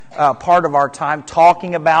part of our time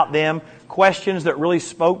talking about them, questions that really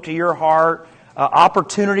spoke to your heart,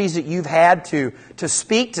 opportunities that you've had to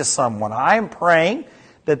speak to someone. I am praying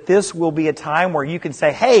that this will be a time where you can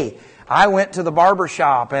say, hey, I went to the barber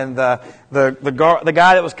shop and the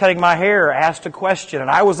guy that was cutting my hair asked a question and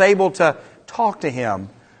I was able to talk to him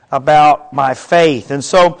about my faith. And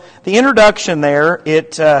so the introduction there,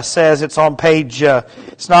 it says it's on page,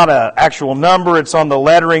 it's not an actual number, it's on the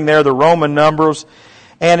lettering there, the Roman numbers.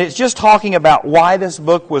 And it's just talking about why this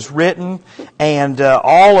book was written and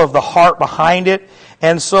all of the heart behind it.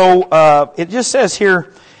 And so it just says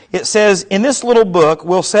here, it says, in this little book,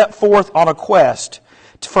 we'll set forth on a quest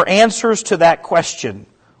for answers to that question,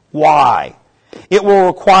 why? It will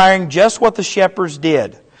require just what the shepherds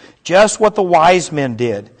did, just what the wise men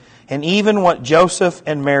did, and even what Joseph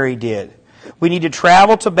and Mary did. We need to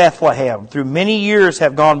travel to Bethlehem. Through many years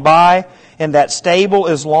have gone by, and that stable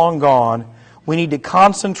is long gone. We need to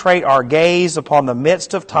concentrate our gaze upon the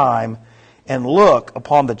midst of time and look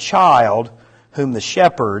upon the child whom the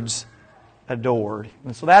shepherds adored.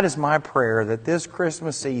 And so that is my prayer, that this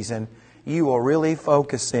Christmas season you will really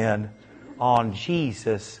focus in on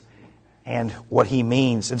Jesus and what He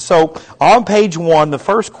means. And so on page 1, the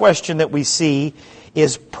first question that we see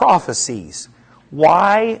is prophecies.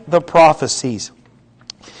 Why the prophecies?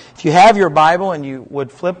 If you have your Bible and you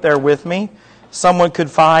would flip there with me, someone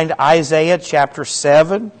could find Isaiah chapter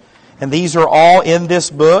 7, and these are all in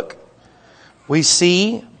this book. We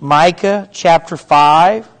see Micah chapter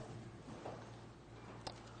 5.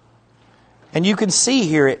 And you can see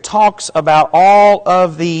here it talks about all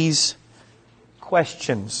of these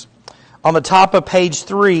questions. On the top of page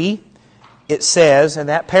 3, it says, in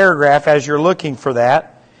that paragraph as you're looking for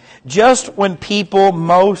that, just when people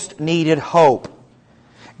most needed hope,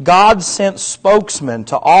 God sent spokesmen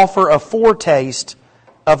to offer a foretaste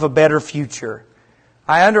of a better future.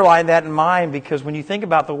 I underline that in mind because when you think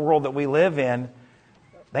about the world that we live in,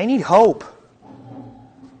 they need hope.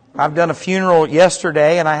 I've done a funeral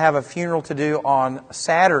yesterday and I have a funeral to do on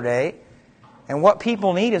Saturday. And what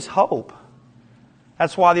people need is hope.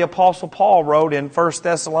 That's why the Apostle Paul wrote in 1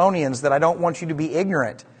 Thessalonians that I don't want you to be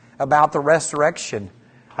ignorant about the resurrection.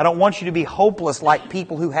 I don't want you to be hopeless like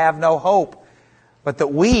people who have no hope. But that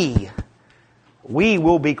we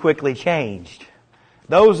will be quickly changed.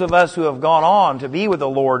 Those of us who have gone on to be with the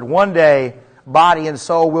Lord, one day, body and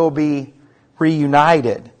soul will be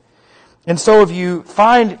reunited. And so if you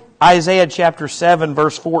find Isaiah chapter 7,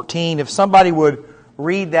 verse 14, if somebody would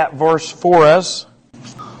read that verse for us.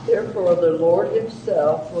 Therefore the Lord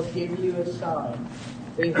Himself will give you a sign.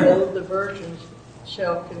 Behold, the virgin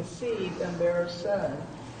shall conceive and bear a son,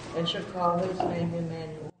 and shall call His name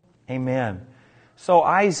Emmanuel. Amen. So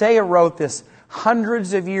Isaiah wrote this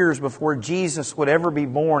hundreds of years before Jesus would ever be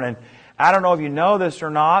born. And I don't know if you know this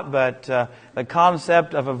or not, but the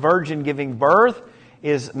concept of a virgin giving birth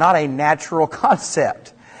is not a natural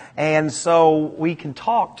concept. And so we can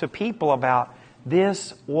talk to people about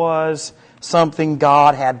this was something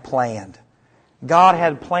God had planned. God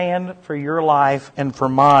had planned for your life and for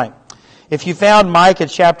mine. If you found Micah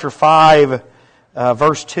chapter 5,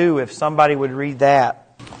 verse 2, if somebody would read that.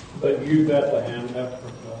 But you, Bethlehem,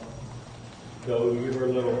 Ephrathah, though you are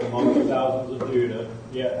little among the thousands of Judah,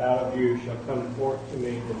 yet out of you shall come forth to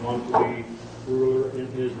me the one to be ruler in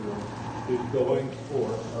Israel, whose goings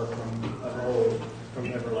forth are from of old,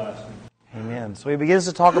 from everlasting. Amen. So he begins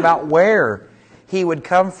to talk about where he would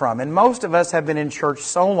come from. And most of us have been in church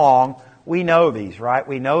so long, we know these, right?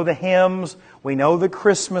 We know the hymns, we know the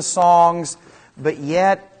Christmas songs, but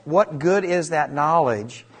yet, what good is that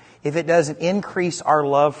knowledge if it doesn't increase our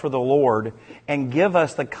love for the Lord and give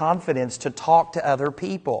us the confidence to talk to other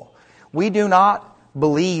people? We do not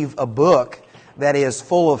believe a book that is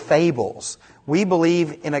full of fables. We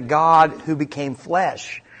believe in a God who became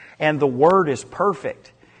flesh, and the Word is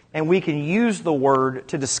perfect. And we can use the Word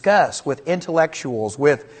to discuss with intellectuals,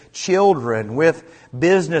 with children, with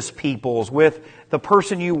business peoples, with the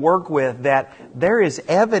person you work with, that there is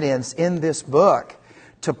evidence in this book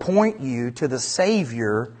to point you to the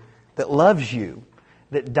Savior that loves you,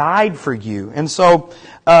 that died for you. And so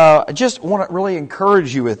I just want to really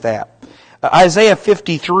encourage you with that. Isaiah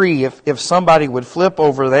 53, if somebody would flip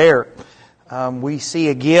over there, we see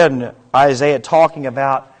again Isaiah talking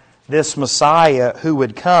about this Messiah who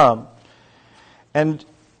would come. And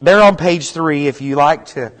there on page 3, if you like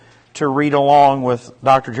to read along with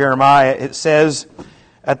Dr. Jeremiah, it says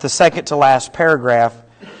at the second to last paragraph,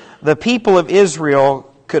 the people of Israel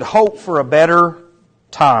could hope for a better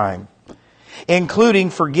time, including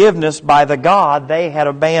forgiveness by the God they had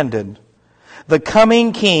abandoned. The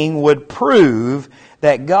coming king would prove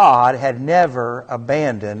that God had never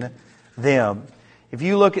abandoned them. If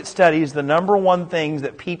you look at studies, the number one things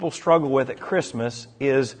that people struggle with at Christmas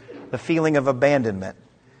is the feeling of abandonment.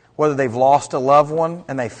 Whether they've lost a loved one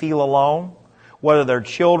and they feel alone, whether their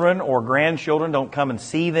children or grandchildren don't come and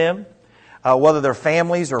see them, whether their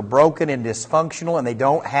families are broken and dysfunctional and they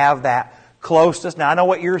don't have that closeness. Now, I know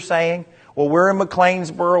what you're saying. Well, we're in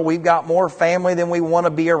McLeansboro. We've got more family than we want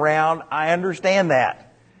to be around. I understand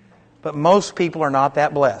that. But most people are not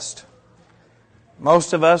that blessed.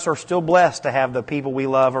 Most of us are still blessed to have the people we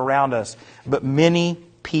love around us. But many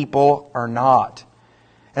people are not.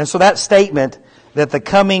 And so that statement that the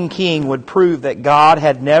coming king would prove that God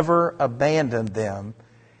had never abandoned them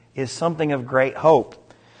is something of great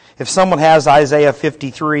hope. If someone has Isaiah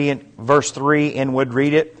 53 and verse 3 and would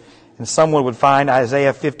read it, and someone would find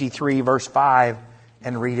Isaiah 53 verse 5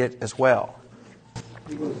 and read it as well.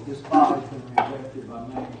 He was despised and rejected by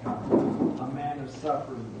mankind, a man of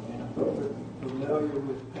suffering and familiar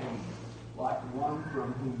with pain, like one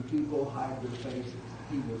from whom people hide their faces.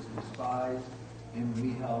 He was despised, and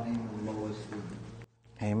we held him in low esteem.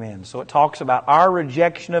 Amen. So it talks about our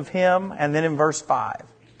rejection of Him, and then in verse 5.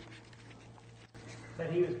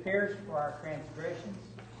 That He was pierced for our transgressions,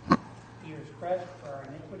 He was crushed for our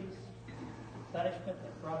iniquities. The punishment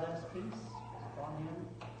that brought us peace was upon Him,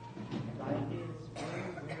 and by His wounds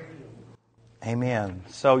we are healed. Amen.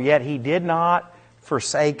 So yet He did not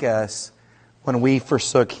forsake us when we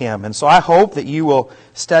forsook Him. And so I hope that you will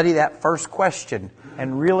study that first question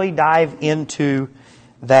and really dive into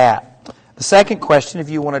that. The second question, if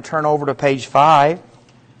you want to turn over to page 5,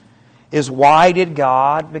 is why did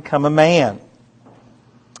God become a man?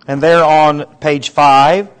 And there on page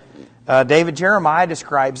 5, David Jeremiah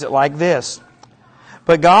describes it like this.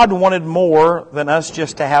 But God wanted more than us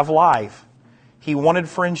just to have life. He wanted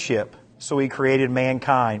friendship, so He created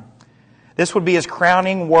mankind. This would be His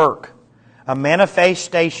crowning work, a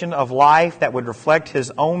manifestation of life that would reflect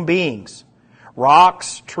His own beings.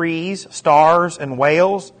 Rocks, trees, stars, and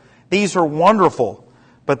whales, these are wonderful,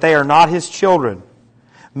 but they are not His children.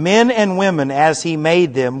 Men and women, as He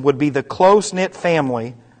made them, would be the close-knit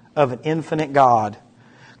family of an infinite God.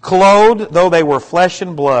 Clothed, though they were flesh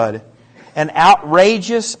and blood, an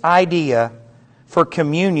outrageous idea for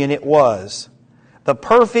communion it was. The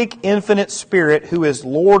perfect infinite Spirit who is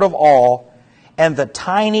Lord of all, and the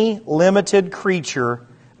tiny, limited creature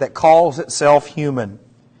that calls itself human.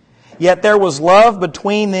 Yet there was love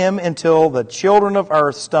between them until the children of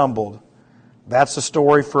earth stumbled. That's a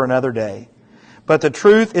story for another day. But the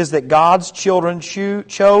truth is that God's children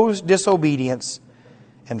chose disobedience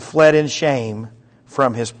and fled in shame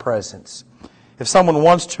from His presence. If someone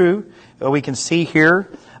wants to, we can see here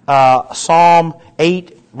Psalm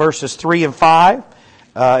 8, verses 3 and 5.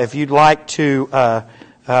 If you'd like to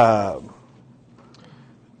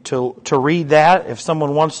read that, if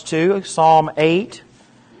someone wants to, Psalm 8,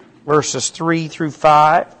 verses 3 through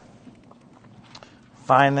 5.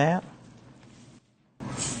 Find that.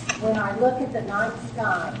 When I look at the night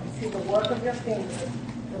sky and see the work of your fingers,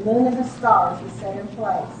 the moon and the stars you set in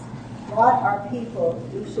place, what are people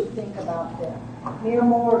you should think about them? Mere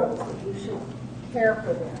mortals that you should care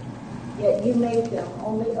for them. Yet you made them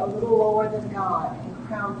only a little lower than God and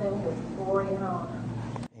crowned them with glory and honor.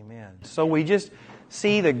 Amen. So we just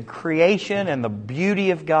see the creation and the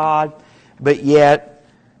beauty of God, but yet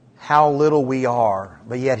how little we are,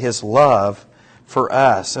 but yet His love for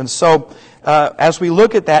us. And so as we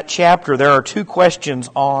look at that chapter, there are two questions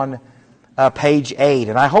on page 8.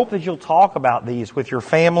 And I hope that you'll talk about these with your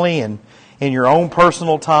family and in your own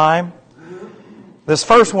personal time. This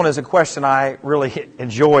first one is a question I really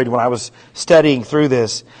enjoyed when I was studying through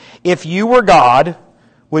this. If you were God,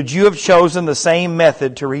 would you have chosen the same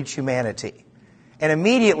method to reach humanity? And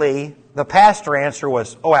immediately the pastor answer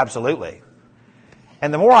was, oh, absolutely.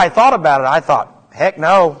 And the more I thought about it, I thought, heck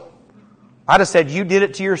no. I'd have said, you did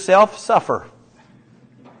it to yourself, suffer.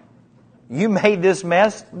 You made this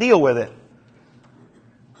mess, deal with it.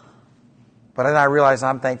 But then I realized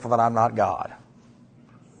I'm thankful that I'm not God.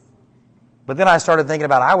 But then I started thinking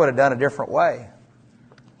about I would have done a different way.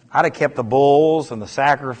 I'd have kept the bulls and the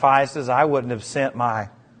sacrifices. I wouldn't have sent my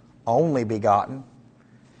only begotten.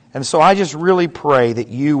 And so I just really pray that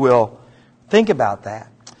you will think about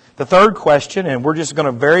that. The third question, and we're just going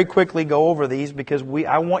to very quickly go over these because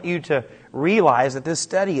I want you to realize that this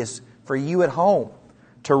study is for you at home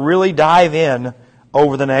to really dive in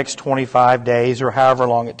over the next 25 days or however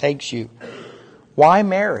long it takes you. Why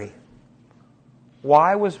Mary?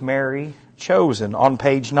 Why was Mary chosen on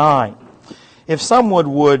page 9? If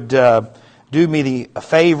someone would do me the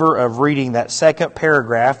favor of reading that second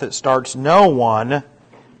paragraph that starts, no one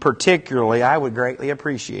particularly, I would greatly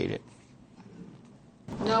appreciate it.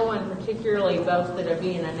 No one particularly boasted of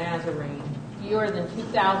being a Nazarene. Fewer than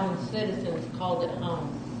 2,000 citizens called it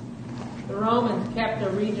home. The Romans kept a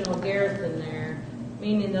regional garrison there,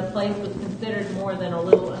 meaning the place was considered more than a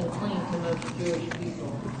little unclean to most Jewish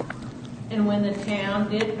people. And when the town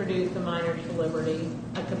did produce a minor celebrity,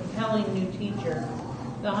 a compelling new teacher,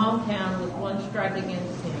 the hometown was one strike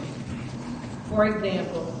against him. For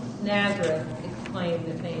example, Nazareth, exclaimed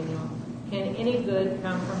Nathanael. Can any good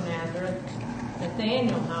come from Nazareth?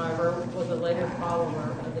 Nathanael, however, was a later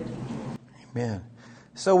follower of the teacher. Amen.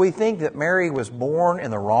 So we think that Mary was born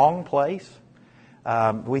in the wrong place.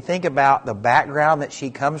 We think about the background that she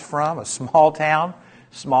comes from, a small town,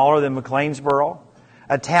 smaller than McLeansboro,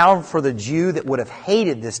 a town for the Jew that would have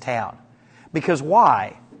hated this town. Because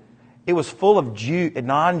why? It was full of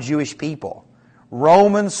non-Jewish people,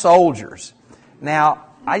 Roman soldiers. Now,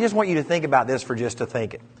 I just want you to think about this for just a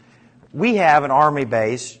second. We have an army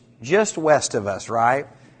base just west of us, right?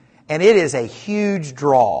 And it is a huge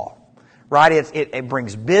draw, right? It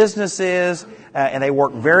brings businesses, and they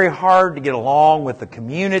work very hard to get along with the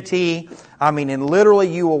community. I mean, and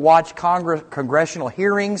literally you will watch congressional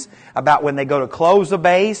hearings about when they go to close a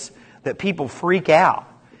base, that people freak out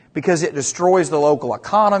because it destroys the local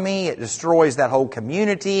economy, it destroys that whole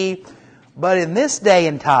community. But in this day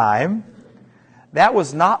and time, that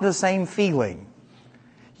was not the same feeling.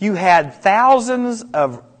 You had thousands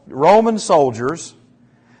of Roman soldiers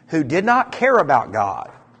who did not care about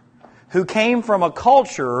God, who came from a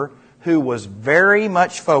culture who was very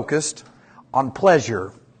much focused on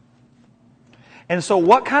pleasure. And so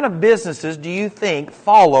what kind of businesses do you think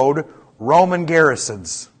followed Roman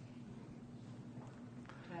garrisons?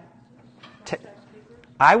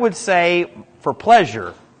 I would say for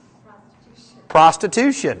pleasure,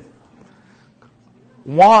 prostitution,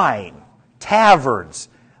 wine, taverns,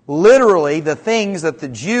 literally the things that the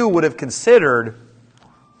Jew would have considered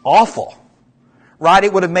awful. Right?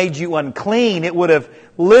 It would have made you unclean. It would have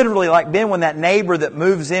literally like been when that neighbor that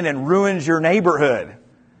moves in and ruins your neighborhood.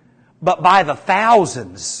 But by the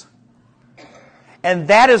thousands. And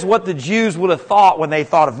that is what the Jews would have thought when they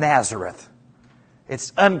thought of Nazareth.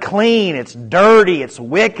 It's unclean, it's dirty, it's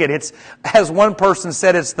wicked. It's, as one person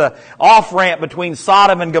said, it's the off-ramp between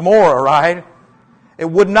Sodom and Gomorrah, right? It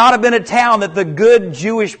would not have been a town that the good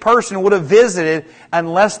Jewish person would have visited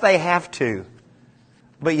unless they have to.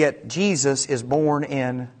 But yet Jesus is born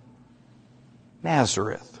in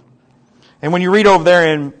Nazareth. And when you read over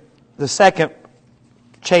there in the second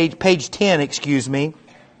page 10,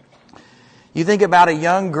 you think about a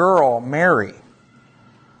young girl, Mary.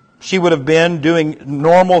 She would have been doing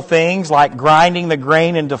normal things like grinding the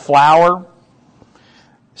grain into flour. It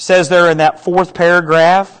says there in that fourth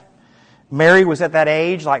paragraph, Mary was at that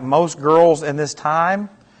age like most girls in this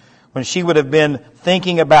time when she would have been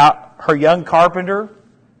thinking about her young carpenter.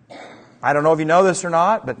 I don't know if you know this or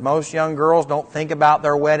not, but most young girls don't think about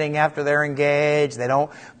their wedding after they're engaged. They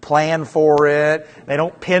don't plan for it. They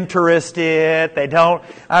don't Pinterest it.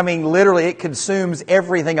 Literally it consumes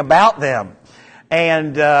everything about them.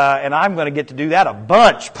 And I'm going to get to do that a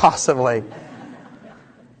bunch, possibly.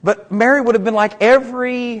 But Mary would have been like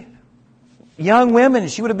every young woman.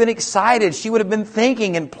 She would have been excited. She would have been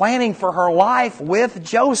thinking and planning for her life with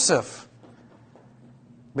Joseph.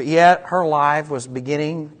 But yet her life was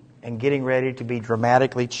beginning and getting ready to be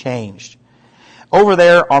dramatically changed. Over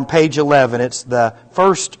there on page 11, it's the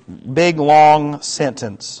first big long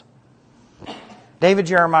sentence. David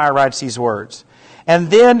Jeremiah writes these words.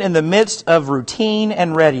 And then in the midst of routine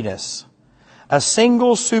and readiness, a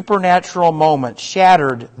single supernatural moment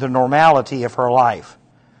shattered the normality of her life.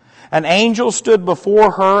 An angel stood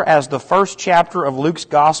before her as the first chapter of Luke's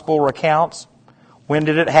gospel recounts. When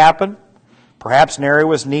did it happen? Perhaps Mary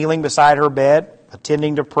was kneeling beside her bed,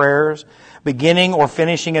 attending to prayers, beginning or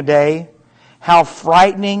finishing a day. How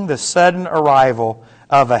frightening the sudden arrival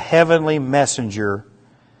of a heavenly messenger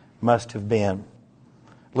must have been.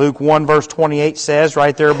 Luke 1 verse 28 says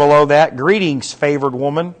right there below that, "Greetings, favored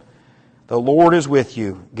woman. The Lord is with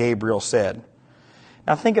you," Gabriel said.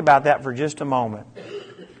 Now think about that for just a moment.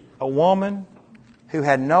 A woman who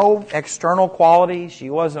had no external qualities. She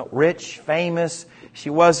wasn't rich, famous. She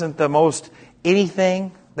wasn't the most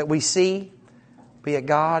anything that we see. But yet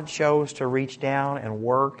God chose to reach down and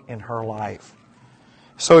work in her life.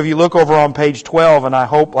 So if you look over on page 12, and I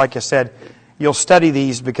hope, like I said, you'll study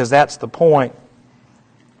these because that's the point.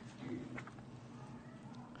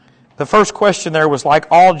 The first question there was, like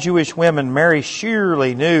all Jewish women, Mary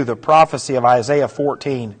surely knew the prophecy of Isaiah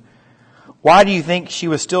 14. Why do you think she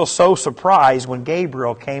was still so surprised when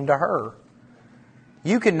Gabriel came to her?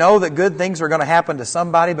 You can know that good things are going to happen to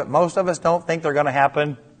somebody, but most of us don't think they're going to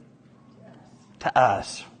happen to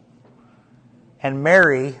us. And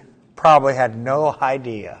Mary probably had no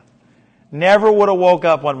idea. Never would have woke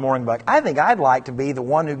up one morning like, I think I'd like to be the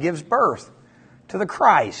one who gives birth to the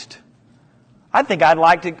Christ. I think I'd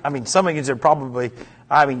like to, some of you are probably,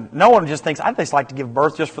 no one just thinks, I'd just like to give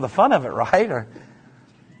birth just for the fun of it, right? Or,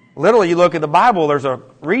 literally, you look at the Bible, there's a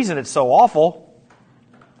reason it's so awful.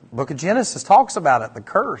 The book of Genesis talks about it, the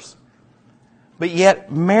curse. But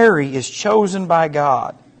yet, Mary is chosen by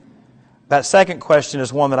God. That second question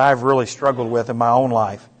is one that I've really struggled with in my own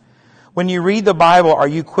life. When you read the Bible, are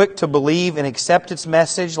you quick to believe and accept its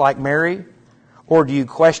message like Mary? Or do you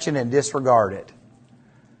question and disregard it?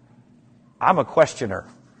 I'm a questioner.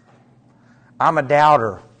 I'm a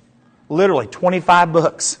doubter. Literally, 25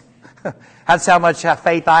 books. That's how much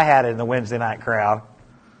faith I had in the Wednesday night crowd.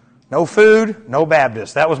 No food, no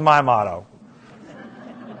Baptist. That was my motto.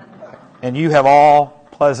 And you have all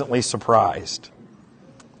pleasantly surprised.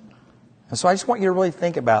 And so I just want you to really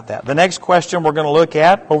think about that. The next question we're going to look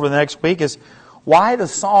at over the next week is, why the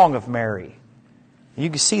Song of Mary? You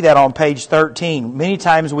can see that on page 13. Many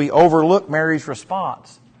times we overlook Mary's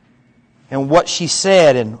response and what she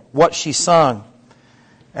said and what she sung.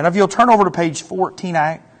 And if you'll turn over to page 14,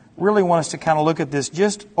 I really want us to kind of look at this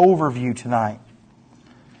just overview tonight.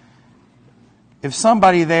 If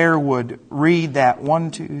somebody there would read that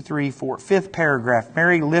 5th paragraph,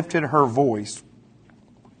 Mary lifted her voice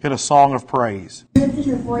in a song of praise. Lifted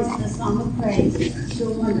her voice in a song of praise to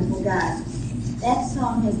a wonderful God. That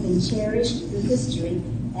song has been cherished through history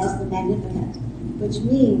as the Magnificat, which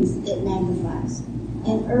means it magnifies.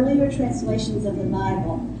 In earlier translations of the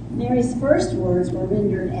Bible, Mary's first words were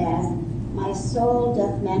rendered as, "My soul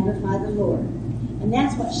doth magnify the Lord." And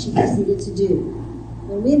that's what she proceeded to do.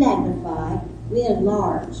 When we magnify, we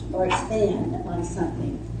enlarge or expand upon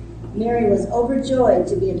something. Mary was overjoyed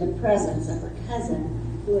to be in the presence of her cousin,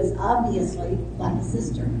 who is obviously like a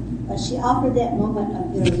sister, but she offered that moment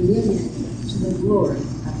of their reunion to the glory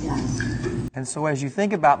of God. And so as you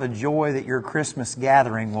think about the joy that your Christmas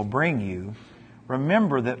gathering will bring you,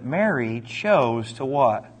 remember that Mary chose to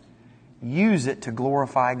what? Use it to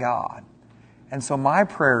glorify God. And so my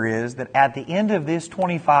prayer is that at the end of this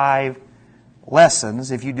 25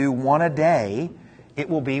 lessons, if you do one a day, it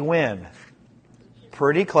will be when?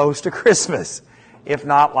 Pretty close to Christmas. If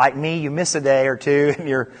not, like me, you miss a day or two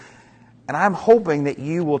and I'm hoping that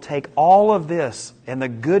you will take all of this and the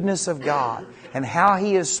goodness of God and how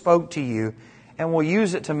He has spoke to you and will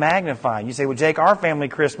use it to magnify. You say, well, Jake, our family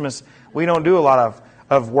Christmas, we don't do a lot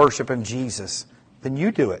of worshiping Jesus. Then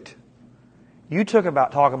you do it. You talk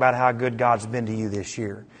about how good God's been to you this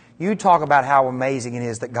year. You talk about how amazing it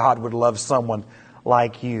is that God would love someone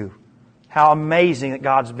like you. How amazing that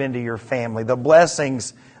God's been to your family. The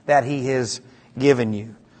blessings that He has given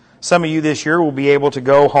you. Some of you this year will be able to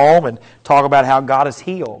go home and talk about how God has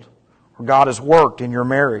healed or God has worked in your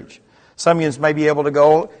marriage. Some of you may be able to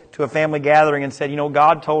go to a family gathering and say,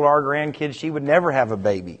 God told our grandkids she would never have a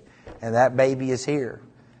baby. And that baby is here.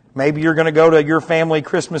 Maybe you're going to go to your family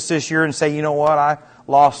Christmas this year and say, you know what, I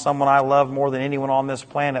lost someone I love more than anyone on this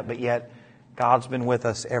planet, but yet God's been with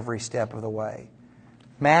us every step of the way.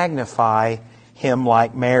 Magnify Him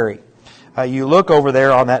like Mary. You look over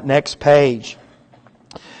there on that next page,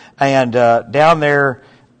 and down there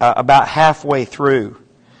about halfway through,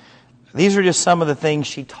 these are just some of the things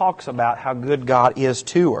she talks about how good God is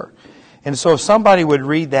to her. And so if somebody would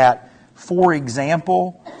read that, for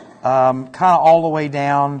example, kind of all the way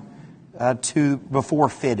down to before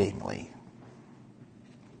fittingly.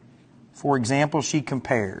 For example, she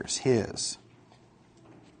compares His.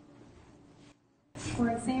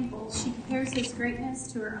 For example, she compares His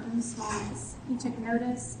greatness to her own smallness. He took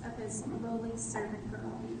notice of His lowly servant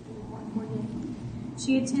girl in 148.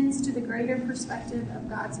 She attends to the greater perspective of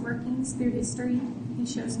God's workings through history. He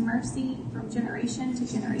shows mercy from generation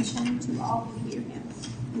to generation to all who fear Him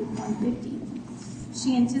in 150.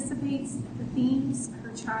 She anticipates the themes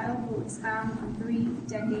her child will expound on 3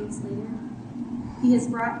 decades later. He has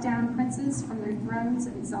brought down princes from their thrones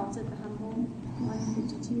and exalted the humble.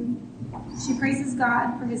 152. She praises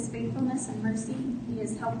God for His faithfulness and mercy. He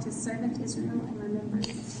has helped His servant Israel and remembers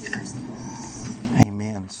to be merciful.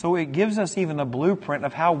 Amen. So it gives us even a blueprint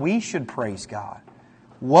of how we should praise God,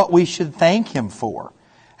 what we should thank Him for,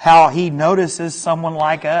 how He notices someone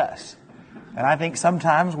like us. And I think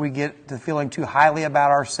sometimes we get to feeling too highly about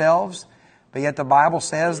ourselves, but yet the Bible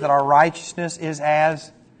says that our righteousness is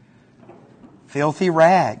as filthy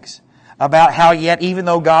rags. About how yet even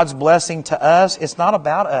though God's blessing to us, it's not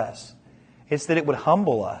about us. It's that it would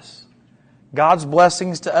humble us God's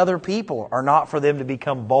blessings to other people are not for them to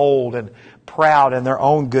become bold and proud in their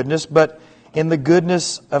own goodness, but in the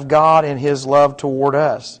goodness of God and His love toward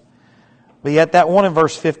us. But yet that one in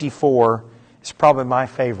verse 54 is probably my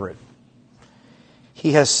favorite.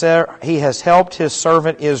 He has helped His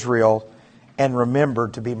servant Israel and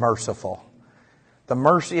remembered to be merciful. The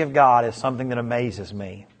mercy of God is something that amazes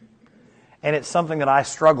me. And it's something that I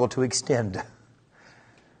struggle to extend.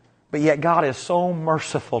 But yet God is so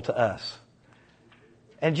merciful to us.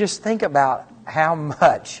 And just think about how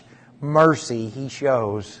much mercy He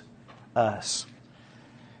shows us.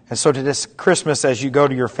 And so to this Christmas, as you go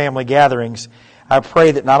to your family gatherings, I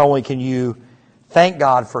pray that not only can you thank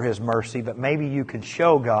God for His mercy, but maybe you can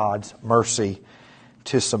show God's mercy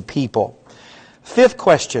to some people. Fifth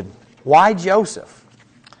question, why Joseph?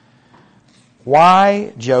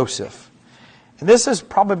 Why Joseph? And this has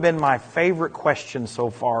probably been my favorite question so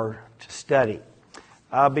far to study.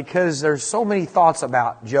 Because there's so many thoughts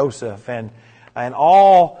about Joseph and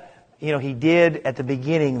all he did at the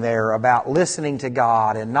beginning there about listening to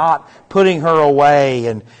God and not putting her away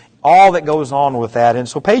and all that goes on with that. And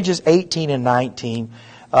so pages 18 and 19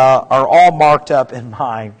 are all marked up in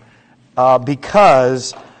mine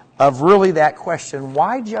because of really that question,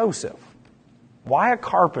 why Joseph? Why a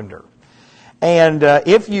carpenter? And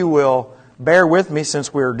if you will bear with me,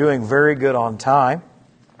 since we're doing very good on time,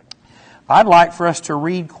 I'd like for us to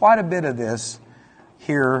read quite a bit of this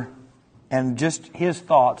here and just his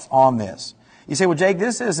thoughts on this. You say, well, Jake,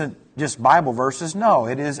 this isn't just Bible verses. No,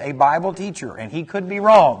 it is a Bible teacher, and he could be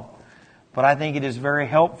wrong. But I think it is very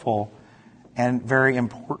helpful and very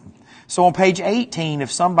important. So on page 18, if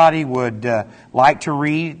somebody would like to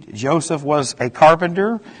read, Joseph was a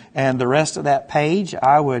carpenter, and the rest of that page,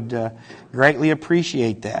 I would greatly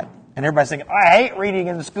appreciate that. And everybody's thinking, I hate reading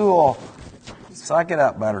in school. Suck it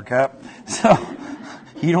up, Buttercup. So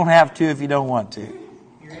you don't have to if you don't want to.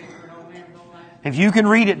 If you can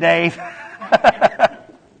read it, Dave.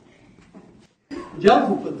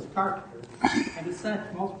 Joseph was a carpenter, and as such,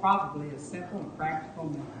 most probably a simple and practical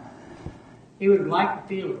man. He would have liked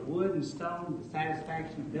the feel of wood and stone, the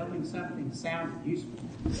satisfaction of building something sound and useful.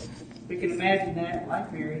 We can imagine that,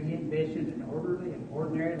 like Mary, he envisioned an orderly and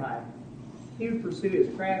ordinary life. He would pursue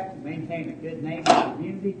his craft and maintain a good name in the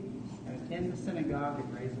community and attend the synagogue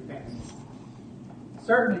and raise a family.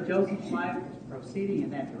 Certainly, Joseph's life was proceeding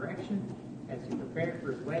in that direction as he prepared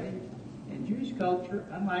for his wedding. In Jewish culture,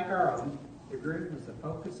 unlike our own, the groom was the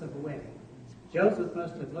focus of the wedding. Joseph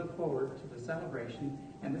must have looked forward to the celebration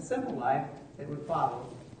and the simple life that would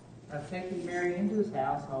follow of taking Mary into his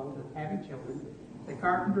household and having children. The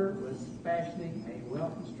carpenter was fashioning a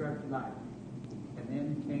well-constructed life. And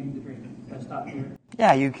then came the dream. Can I stop here?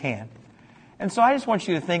 Yeah, you can. And so I just want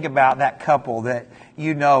you to think about that couple that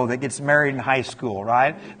you know that gets married in high school,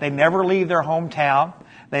 right? They never leave their hometown.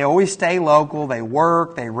 They always stay local. They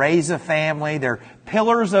work. They raise a family. They're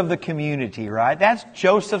pillars of the community, right? That's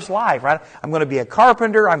Joseph's life, right? I'm going to be a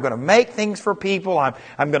carpenter. I'm going to make things for people. I'm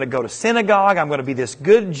going to go to synagogue. I'm going to be this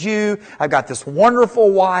good Jew. I've got this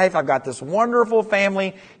wonderful wife. I've got this wonderful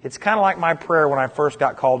family. It's kind of like my prayer when I first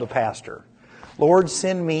got called to pastor. Lord,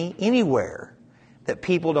 send me anywhere that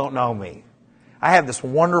people don't know me. I have this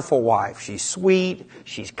wonderful wife. She's sweet.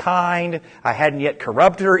 She's kind. I hadn't yet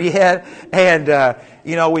corrupted her yet. And,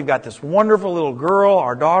 we've got this wonderful little girl.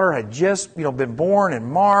 Our daughter had just, been born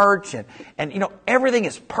in March. And everything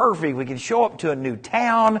is perfect. We can show up to a new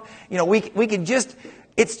town. We can just,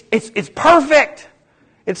 it's perfect.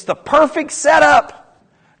 It's the perfect setup.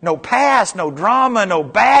 No past, no drama, no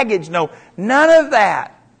baggage, none of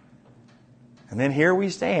that. And then here we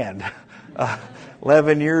stand,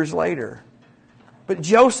 11 years later. But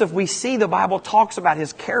Joseph, we see the Bible talks about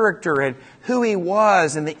his character and who he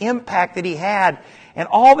was and the impact that he had. And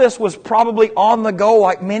all this was probably on the go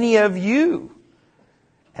like many of you.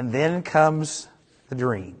 And then comes the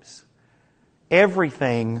dreams.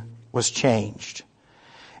 Everything was changed.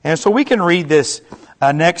 And so we can read this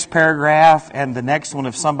next paragraph and the next one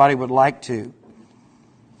if somebody would like to.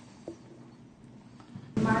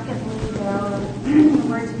 Markedly, there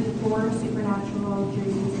were to be 4 supernatural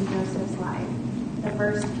dreams in Joseph's life. The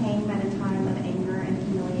first came at a time of anger and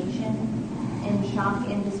humiliation. In shock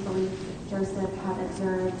and disbelief, Joseph had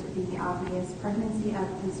observed the obvious pregnancy of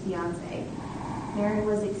his fiancée. Mary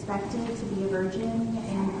was expected to be a virgin,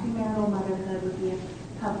 and premarital motherhood would be a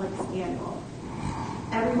public scandal.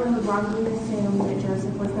 Everyone would wrongly assume that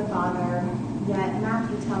Joseph was the father, yet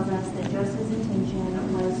Matthew tells us that Joseph's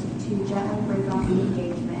intention was to gently break off the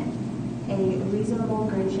engagement, a reasonable,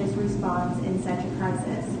 gracious response in such a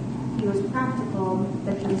crisis. He was practical,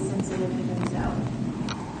 but he was sensitive even so.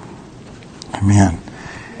 Amen.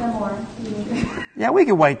 No more. Yeah, we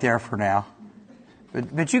can wait there for now.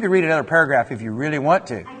 But you could read another paragraph if you really want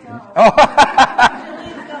to. I don't. Oh.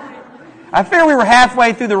 I fear we were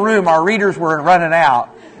halfway through the room. Our readers were running out.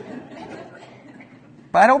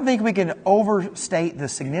 But I don't think we can overstate the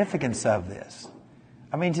significance of this.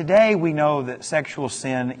 I mean, today we know that sexual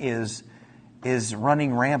sin is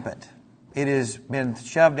running rampant. It has been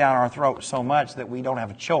shoved down our throats so much that we don't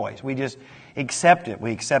have a choice. We just accept it.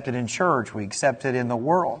 We accept it in church. We accept it in the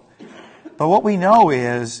world. But what we know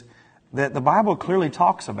is that the Bible clearly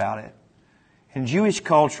talks about it. And Jewish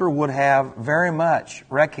culture would have very much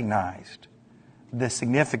recognized the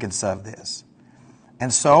significance of this.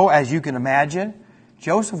 And so, as you can imagine,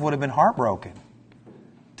 Joseph would have been heartbroken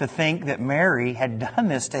to think that Mary had done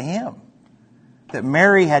this to him. That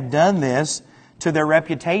Mary had done this to their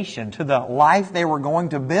reputation, to the life they were going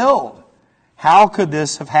to build. How could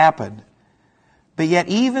this have happened? But yet,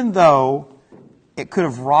 even though it could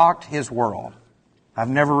have rocked his world, I've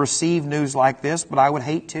never received news like this, but I would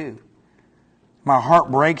hate to. My heart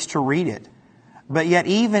breaks to read it. But yet,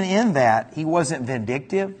 even in that, he wasn't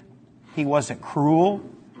vindictive. He wasn't cruel.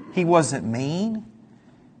 He wasn't mean.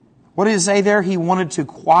 What did it say there? He wanted to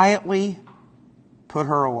quietly put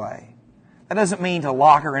her away. That doesn't mean to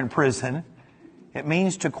lock her in prison. It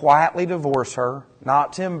means to quietly divorce her,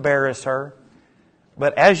 not to embarrass her.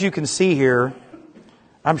 But as you can see here,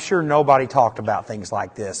 I'm sure nobody talked about things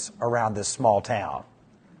like this around this small town.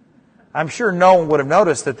 I'm sure no one would have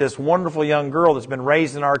noticed that this wonderful young girl that's been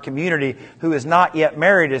raised in our community who is not yet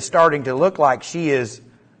married is starting to look like she is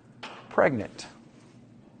pregnant.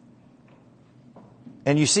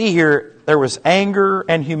 And you see here, there was anger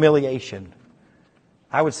and humiliation.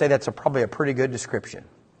 I would say that's probably a pretty good description.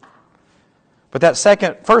 But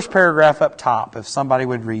that first paragraph up top, if somebody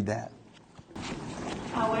would read that.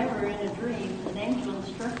 However, in a dream, an angel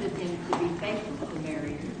instructed him to be faithful to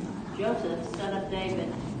Mary, Joseph, son of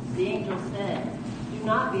David. The angel said, "Do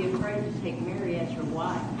not be afraid to take Mary as your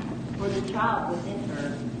wife, for the child within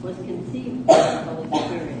her was conceived by the Holy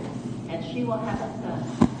Spirit, and she will have a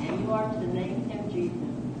son, and you are to name him Jesus,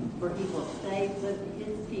 for he will save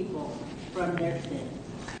his people from their sins."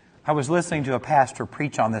 I was listening to a pastor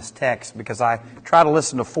preach on this text because I try to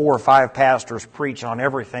listen to 4 or 5 pastors preach on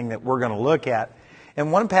everything that we're going to look at.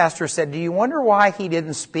 And one pastor said, "Do you wonder why he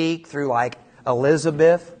didn't speak through like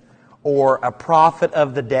Elizabeth or a prophet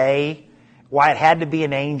of the day? Why it had to be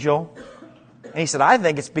an angel?" And he said, "I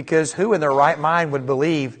think it's because who in their right mind would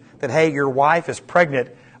believe that, hey, your wife is pregnant,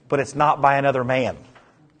 but it's not by another man?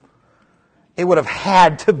 It would have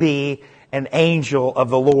had to be an angel of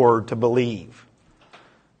the Lord to believe."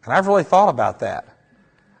 And I've really thought about that.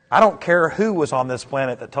 I don't care who was on this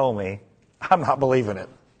planet that told me, I'm not believing it.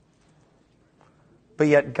 But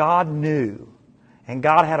yet God knew, and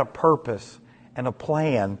God had a purpose and a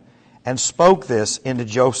plan, and spoke this into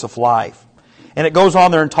Joseph's life. And it goes on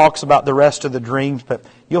there and talks about the rest of the dreams, but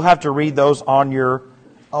you'll have to read those on your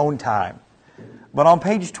own time. But on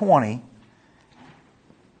page 20,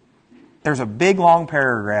 there's a big long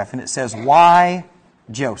paragraph, and it says, "Why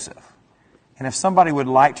Joseph?" And if somebody would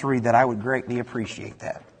like to read that, I would greatly appreciate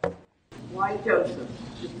that. Why Joseph?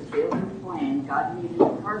 Just to build his plan, God needed a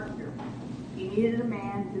carpenter. He needed a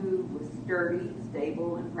man who was sturdy,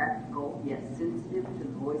 stable, and practical, yet sensitive to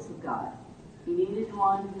the voice of God. He needed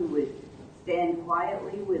one who would stand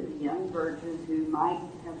quietly with the young virgin who might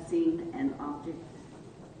have seemed an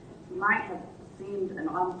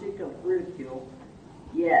object of ridicule,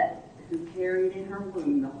 yet who carried in her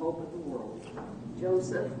womb the hope of the world.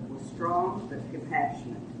 Joseph was strong but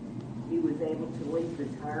compassionate. He was able to lead the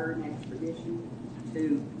tiring expedition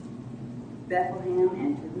to Bethlehem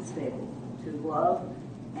and to the stable, to love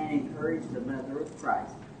and encourage the mother of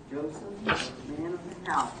Christ. Joseph was the man of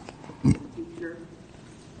the house, the teacher,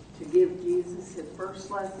 to give Jesus his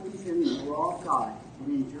first lessons in the law of God.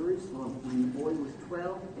 And in Jerusalem, when the boy was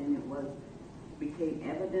 12, and became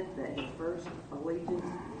evident that his first allegiance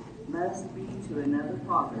must be to another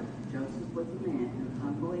father, Joseph was a man who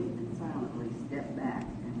humbly and silently stepped back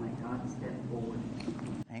and let God step forward.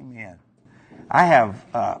 Amen. I have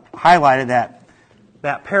highlighted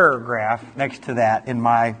that paragraph next to that in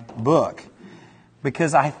my book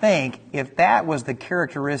because I think if that was the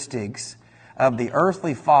characteristics of the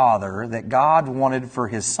earthly father that God wanted for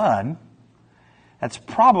his son, that's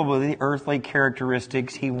probably the earthly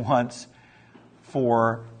characteristics he wants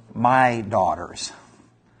for my daughters.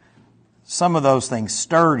 Some of those things: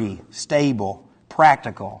 sturdy, stable,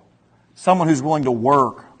 practical, someone who's willing to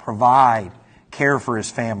work, provide, care for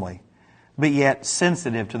his family, but yet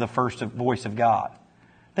sensitive to the first voice of God.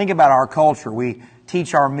 Think about our culture. We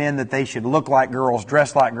teach our men that they should look like girls,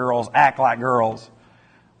 dress like girls, act like girls.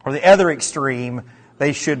 Or the other extreme,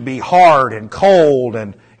 they should be hard and cold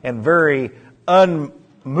and very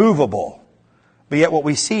unmovable. But yet what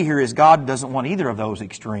we see here is God doesn't want either of those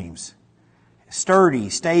extremes. Sturdy,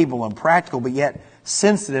 stable, and practical, but yet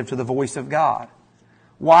sensitive to the voice of God.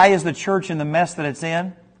 Why is the church in the mess that it's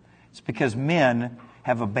in? It's because men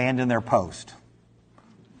have abandoned their post.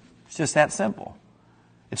 It's just that simple.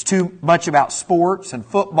 It's too much about sports and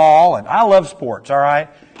football, and I love sports, all right?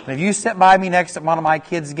 And if you sit by me next to one of my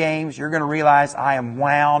kids' games, you're going to realize I am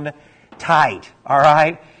wound tight, all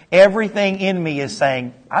right? Everything in me is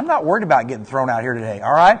saying, I'm not worried about getting thrown out here today,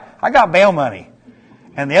 all right? I got bail money.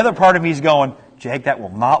 And the other part of me is going, Jake, that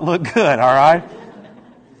will not look good, all right?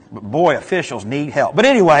 But boy, officials need help. But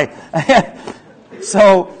anyway,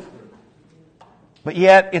 but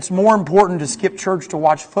yet it's more important to skip church to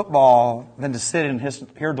watch football than to sit and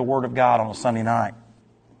hear the Word of God on a Sunday night.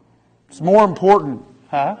 It's more important,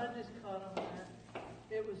 huh? I just caught on that.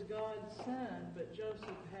 It was God's son, but Joseph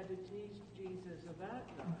had to teach Jesus about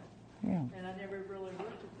God. Yeah. And I never really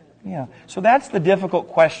looked at that. Yeah. So that's the difficult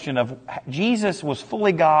question of Jesus was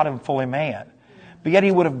fully God and fully man. But yet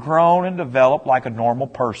he would have grown and developed like a normal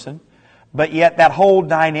person. But yet that whole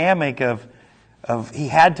dynamic of he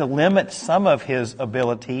had to limit some of his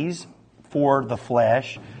abilities for the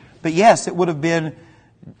flesh. But yes, it would have been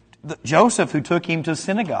Joseph who took him to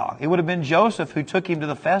synagogue. It would have been Joseph who took him to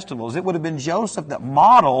the festivals. It would have been Joseph that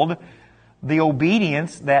modeled the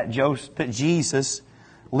obedience that Jesus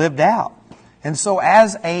lived out. And so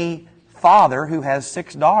as a father who has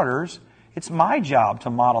 6 daughters, it's my job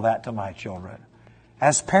to model that to my children.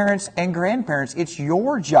 As parents and grandparents, it's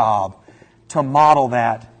your job to model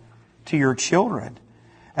that to your children.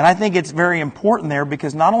 And I think it's very important there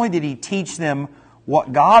because not only did he teach them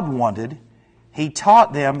what God wanted, he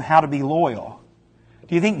taught them how to be loyal.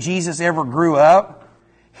 Do you think Jesus ever grew up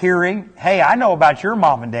hearing, hey, I know about your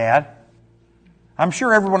mom and dad? I'm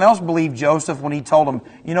sure everyone else believed Joseph when he told them,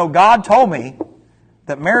 you know, God told me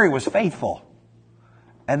that Mary was faithful.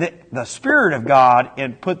 And that the Spirit of God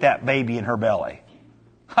had put that baby in her belly.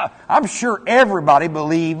 I'm sure everybody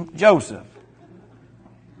believed Joseph.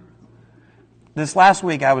 This last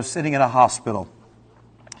week I was sitting in a hospital.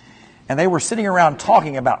 And they were sitting around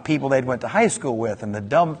talking about people they'd went to high school with and the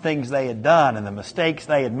dumb things they had done and the mistakes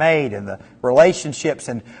they had made and the relationships.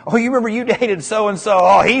 And, oh, you remember you dated so-and-so?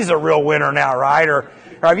 Oh, he's a real winner now, right? Or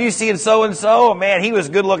have you seen so-and-so? Man, he was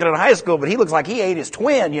good looking in high school, but he looks like he ate his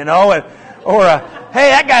twin, you know? Or, hey,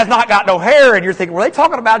 that guy's not got no hair. And you're thinking, were they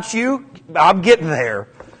talking about you? I'm getting there.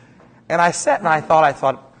 And I sat and I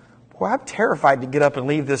thought, boy, I'm terrified to get up and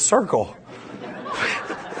leave this circle.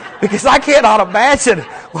 Because I cannot imagine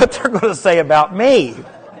what they're going to say about me.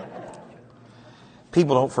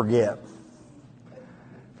 People don't forget.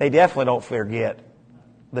 They definitely don't forget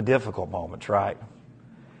the difficult moments, right?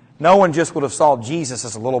 No one just would have saw Jesus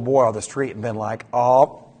as a little boy on the street and been like,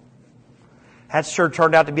 oh, that sure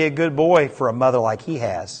turned out to be a good boy for a mother like he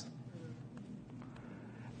has.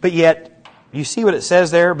 But yet, you see what it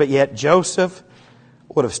says there? But yet Joseph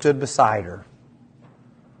would have stood beside her.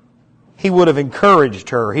 He would have encouraged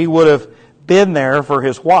her. He would have been there for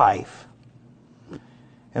his wife.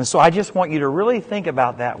 And so I just want you to really think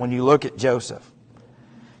about that when you look at Joseph.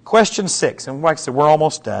 Question 6, and like I said, we're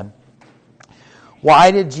almost done.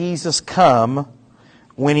 Why did Jesus come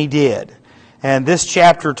when he did? And this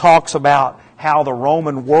chapter talks about how the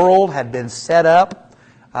Roman world had been set up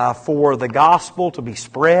for the gospel to be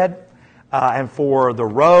spread, and for the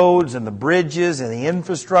roads and the bridges and the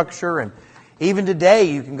infrastructure. And even today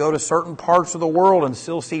you can go to certain parts of the world and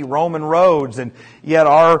still see Roman roads, and yet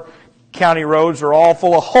our county roads are all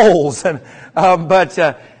full of holes. And but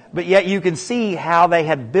yet you can see how they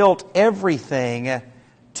had built everything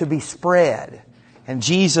to be spread. And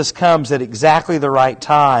Jesus comes at exactly the right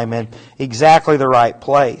time and exactly the right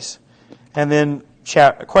place. And then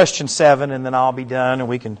question 7, and then I'll be done, and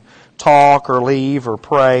we can talk or leave or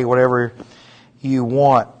pray, whatever you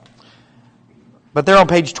want. But there on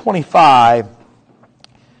page 25,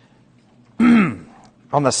 on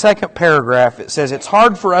the second paragraph, it says, it's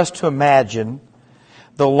hard for us to imagine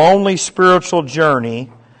the lonely spiritual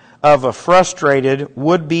journey of a frustrated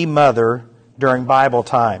would-be mother during Bible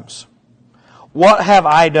times. What have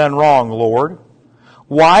I done wrong, Lord?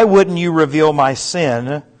 Why wouldn't you reveal my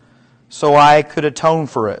sin so I could atone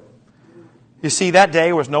for it? You see, that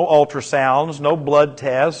day was no ultrasounds, no blood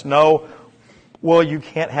tests, no, well, you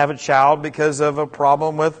can't have a child because of a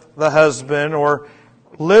problem with the husband, or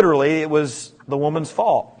literally it was the woman's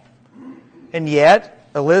fault. And yet,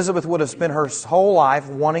 Elizabeth would have spent her whole life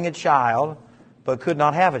wanting a child, but could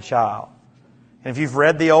not have a child. And if you've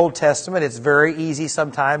read the Old Testament, it's very easy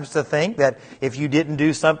sometimes to think that if you didn't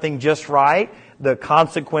do something just right, the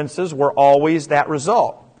consequences were always that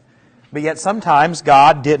result. But yet sometimes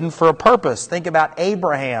God didn't for a purpose. Think about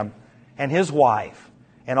Abraham and his wife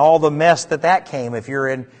and all the mess that came. If you're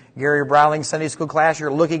in Gary Browning Sunday School class,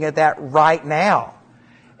 you're looking at that right now.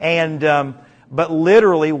 And but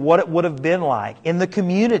literally what it would have been like in the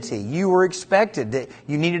community. You were expected that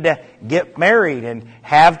you needed to get married and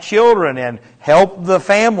have children and help the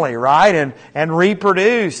family, right? And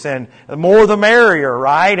reproduce, and the more the merrier,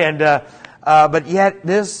 right? And but yet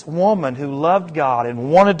this woman who loved God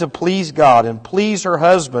and wanted to please God and please her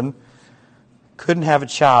husband couldn't have a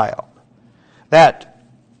child. That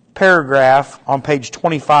paragraph on page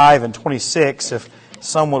 25 and 26, if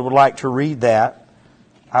someone would like to read that,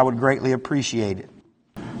 I would greatly appreciate it.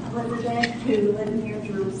 Elizabeth, who lived near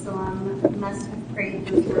Jerusalem, must have prayed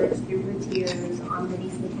those words through her tears on many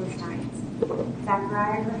sleepless nights.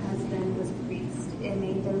 Zachariah, her husband, was a priest. It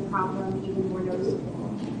made their problem even more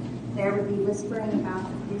noticeable. There would be whispering about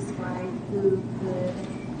the priest's wife who could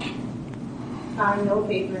find no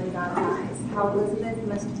favor in God's eyes. How Elizabeth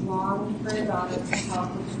must have longed for a daughter to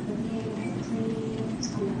help with cooking and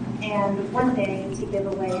cleaning, and one day to give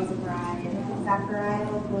away as a bride. Zachariah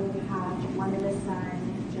would have wanted a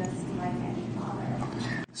son just like any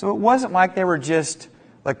father. So it wasn't like they were just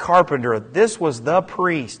the carpenter. This was the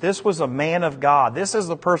priest. This was a man of God. This is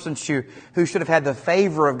the person who should have had the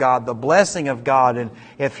favor of God, the blessing of God. And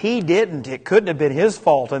if he didn't, it couldn't have been his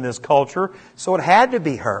fault in this culture. So it had to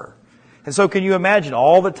be her. And so can you imagine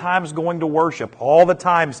all the times going to worship, all the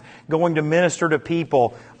times going to minister to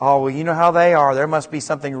people? Oh, well, you know how they are. There must be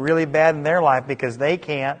something really bad in their life because they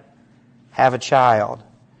can't have a child.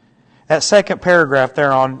 That second paragraph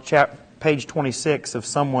there on page 26, if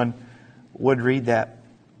someone would read that.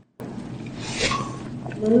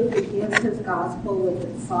 Luke begins his gospel with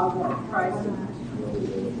its saga of Christ.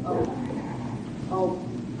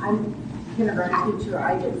 I'm a kindergarten teacher.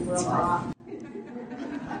 I didn't realize.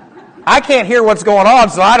 I can't hear what's going on,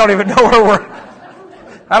 so I don't even know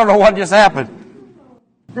I don't know what just happened.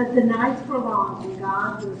 But the nights were long, and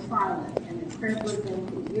God was silent, and the crib was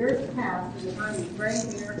empty. Years passed, and behind his gray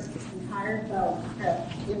hair and tired bones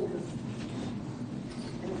crept illness.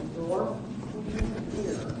 And the door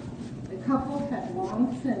disappeared. The couple had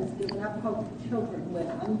long since given up hope for children when,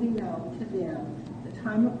 unbeknown to them, the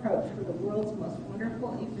time approached for the world's most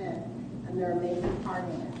wonderful event and their amazing part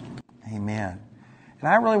in it. Amen. And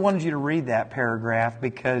I really wanted you to read that paragraph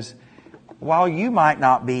because while you might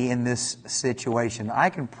not be in this situation, I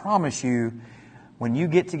can promise you when you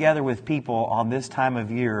get together with people on this time of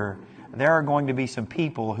year, there are going to be some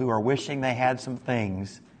people who are wishing they had some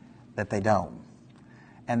things that they don't.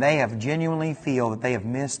 And they have genuinely feel that they have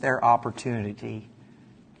missed their opportunity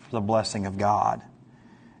for the blessing of God.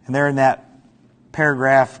 And there in that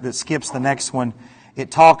paragraph that skips the next one, it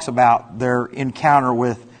talks about their encounter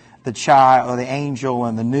with the child or the angel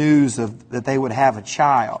and the news that they would have a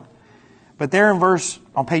child. But there in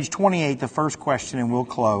on page 28, the first question, and we'll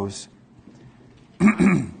close.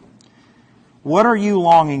 What are you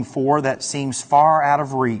longing for that seems far out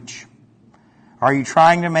of reach? Are you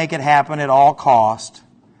trying to make it happen at all cost,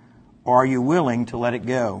 or are you willing to let it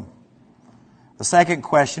go? The second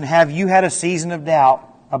question, have you had a season of doubt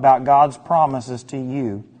about God's promises to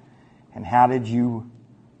you, and how did you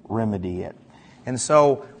remedy it? And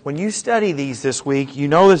so when you study these this week, you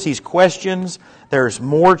notice these questions. There's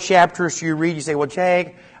more chapters you read. You say, well,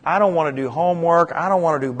 Jake, I don't want to do homework. I don't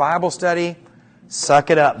want to do Bible study. Suck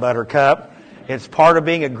it up, Buttercup. It's part of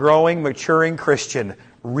being a growing, maturing Christian.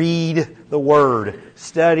 Read the Word.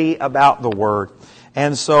 Study about the Word.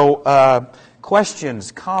 And so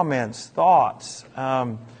questions, comments, thoughts.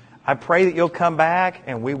 I pray that you'll come back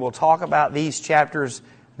and we will talk about these chapters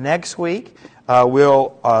next week.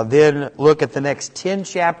 We'll then look at the next 10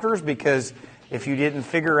 chapters because if you didn't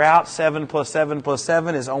figure out 7 plus 7 plus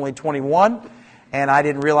 7 is only 21. And I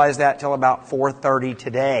didn't realize that till about 4:30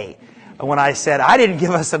 today when I said I didn't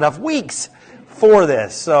give us enough weeks for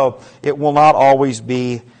this. So it will not always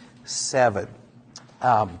be 7.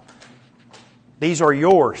 These are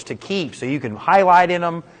yours to keep. So you can highlight in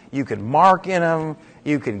them. You can mark in them.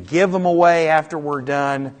 You can give them away after we're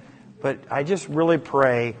done. But I just really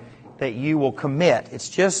pray that you will commit. It's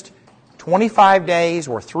just 25 days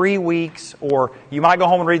or 3 weeks, or you might go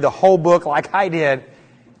home and read the whole book like I did,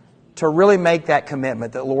 to really make that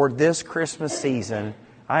commitment that, Lord, this Christmas season,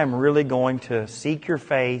 I am really going to seek your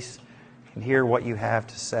face and hear what you have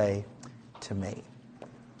to say to me.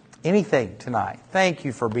 Anything tonight. Thank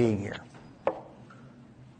you for being here.